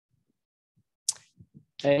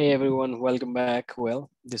Hey everyone, welcome back.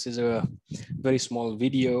 Well, this is a very small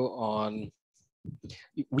video on,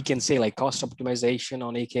 we can say like cost optimization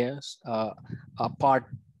on AKS. A part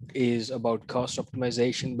is about cost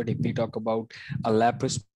optimization, but if we talk about a lab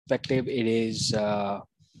perspective, it is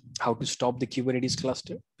how to stop the Kubernetes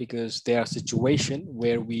cluster, because there are situations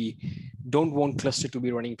where we don't want cluster to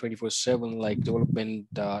be running 24/7 like development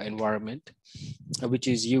environment, which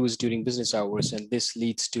is used during business hours, and this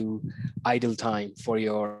leads to idle time for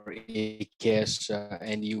your AKS,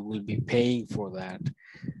 and you will be paying for that.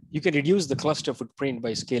 You can reduce the cluster footprint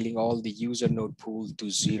by scaling all the user node pool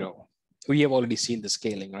to 0. We have already seen the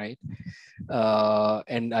scaling, right?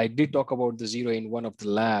 And I did talk about the 0 in one of the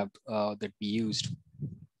lab that we used.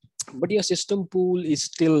 But your system pool is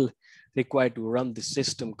still required to run the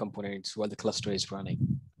system components while the cluster is running.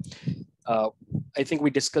 I think we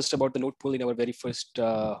discussed about the node pool in our very first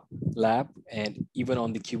lab, and even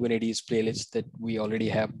on the Kubernetes playlist that we already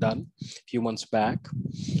have done a few months back.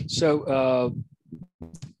 So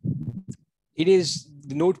it is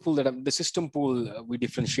the node pool that the system pool we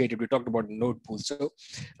differentiated. We talked about the node pool. So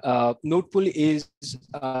node pool is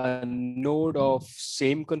a node of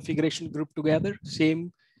same configuration group together,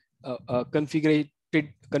 same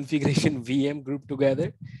configuration VM group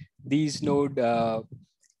together. These node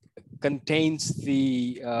contains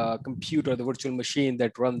the computer, the virtual machine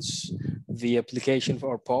that runs the application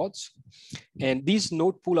for pods. And these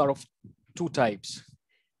node pool are of two types: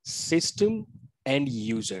 system and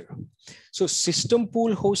user. So system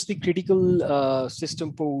pool hosts the critical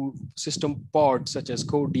system pods such as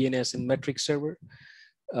core DNS and metric server.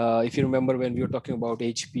 If you remember when we were talking about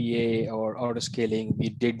HPA or auto scaling, we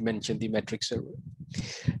did mention the metric server.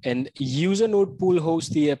 And user node pool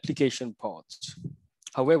hosts the application pods.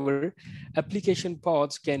 However, application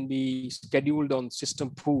pods can be scheduled on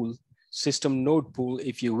system node pool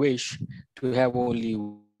if you wish to have only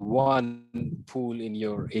one pool in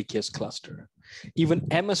your AKS cluster. Even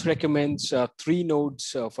MS recommends 3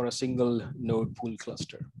 nodes for a single node pool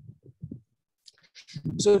cluster.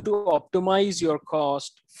 So to optimize your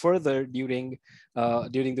cost further during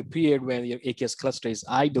the period when your AKS cluster is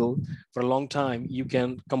idle for a long time, you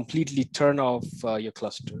can completely turn off your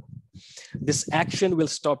cluster. This action will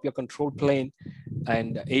stop your control plane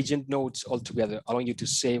and agent nodes altogether, allowing you to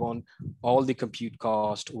save on all the compute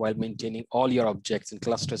cost while maintaining all your objects and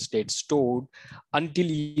cluster state stored until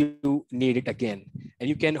you need it again. And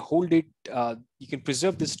you can hold it, you can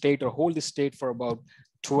preserve this state or hold this state for about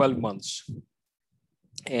 12 months.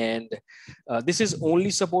 And this is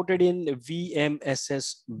only supported in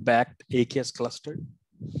VMSS backed AKS cluster.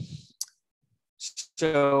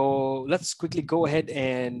 So let's quickly go ahead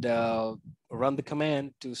and run the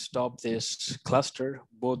command to stop this cluster,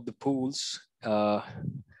 both the pools.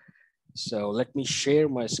 So let me share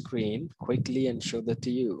my screen quickly and show that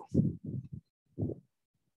to you.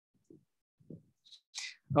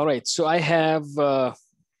 All right, so I have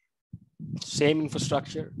same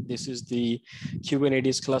infrastructure. This is the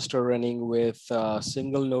Kubernetes cluster running with a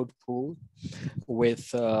single node pool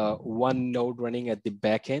with one node running at the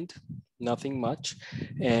back end, nothing much.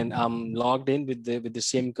 And I'm logged in with the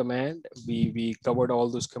same command. We covered all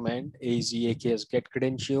those commands: az aks get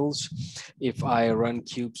credentials. If I run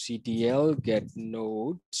kubectl get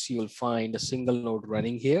nodes, you'll find a single node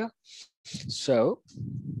running here. So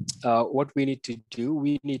what we need to do,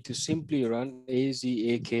 we need to simply run az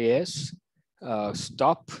aks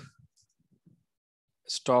stop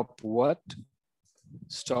what?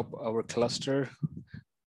 Stop our cluster.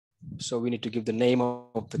 So we need to give the name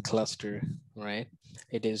of the cluster, right?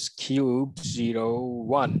 It is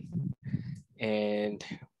cube01, and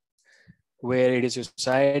where it is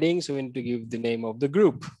residing. So we need to give the name of the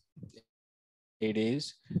group. It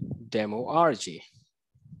is demo RG.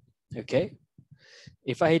 Okay.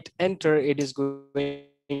 If I hit enter, it is going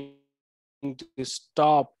to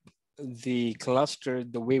stop the cluster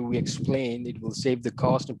the way we explained. It will save the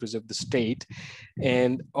cost and preserve the state.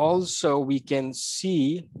 And also we can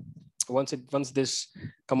see once this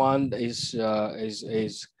command is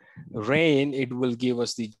ran, it will give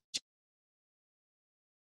us the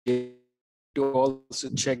to also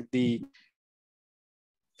check the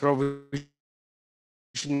provisioning,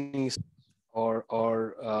 or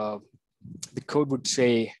the code would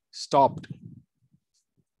say stopped.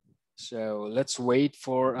 So let's wait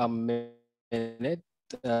for a minute.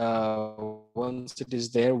 Once it is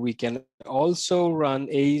there, we can also run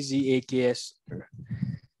az aks.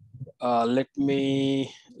 Let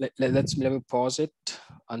me pause it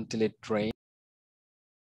until it trains.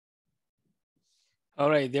 All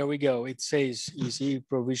right, there we go. It says easy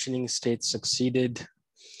provisioning state succeeded.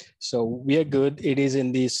 So we are good. It is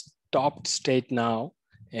in the stopped state now.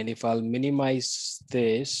 And if I'll minimize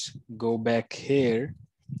this, go back here,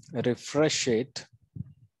 refresh it.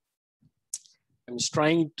 I'm just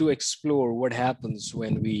trying to explore what happens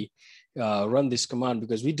when we run this command,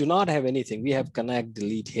 because we do not have anything. We have connect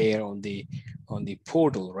delete here on the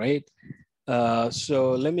portal, right?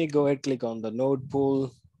 So let me go ahead, click on the node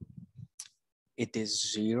pool. It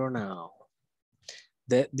is 0 now.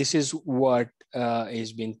 This is what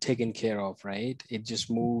is being taken care of, right? It just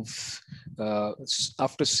moves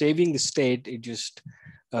after saving the state. It just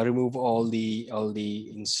remove all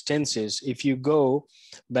the instances. If you go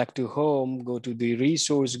back to home, go to the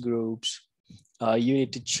resource groups, you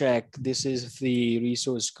need to check. This is the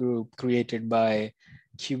resource group created by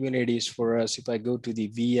Kubernetes for us. If I go to the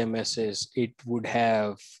VMSs, it would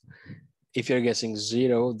have, if you're guessing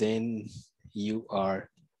 0, then you are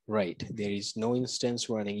right. There is no instance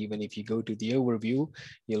running. Even if you go to the overview,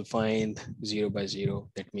 you'll find 0 by 0.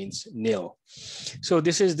 That means nil. So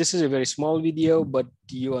this is a very small video, but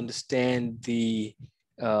you understand the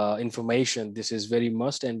information. This is very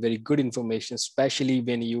must and very good information, especially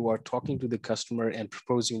when you are talking to the customer and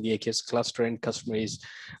proposing the AKS cluster, and customer is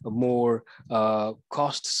a more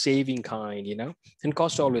cost saving kind, and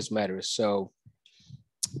cost always matters. So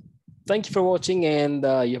thank you for watching, and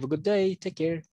you have a good day. Take care.